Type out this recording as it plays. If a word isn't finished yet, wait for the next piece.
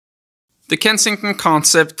The Kensington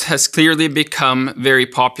concept has clearly become very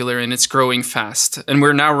popular and it's growing fast, and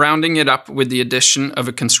we're now rounding it up with the addition of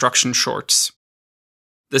a construction shorts.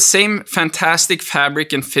 The same fantastic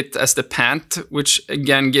fabric and fit as the pant, which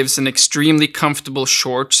again gives an extremely comfortable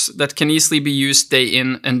shorts that can easily be used day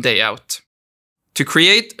in and day out. To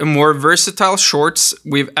create a more versatile shorts,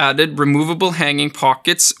 we've added removable hanging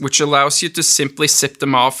pockets, which allows you to simply zip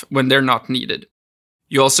them off when they're not needed.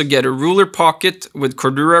 You also get a ruler pocket with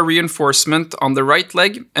Cordura reinforcement on the right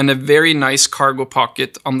leg and a very nice cargo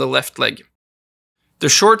pocket on the left leg. The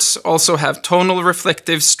shorts also have tonal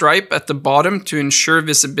reflective stripe at the bottom to ensure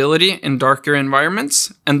visibility in darker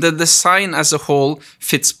environments, and the design as a whole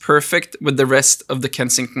fits perfect with the rest of the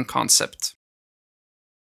Kensington concept.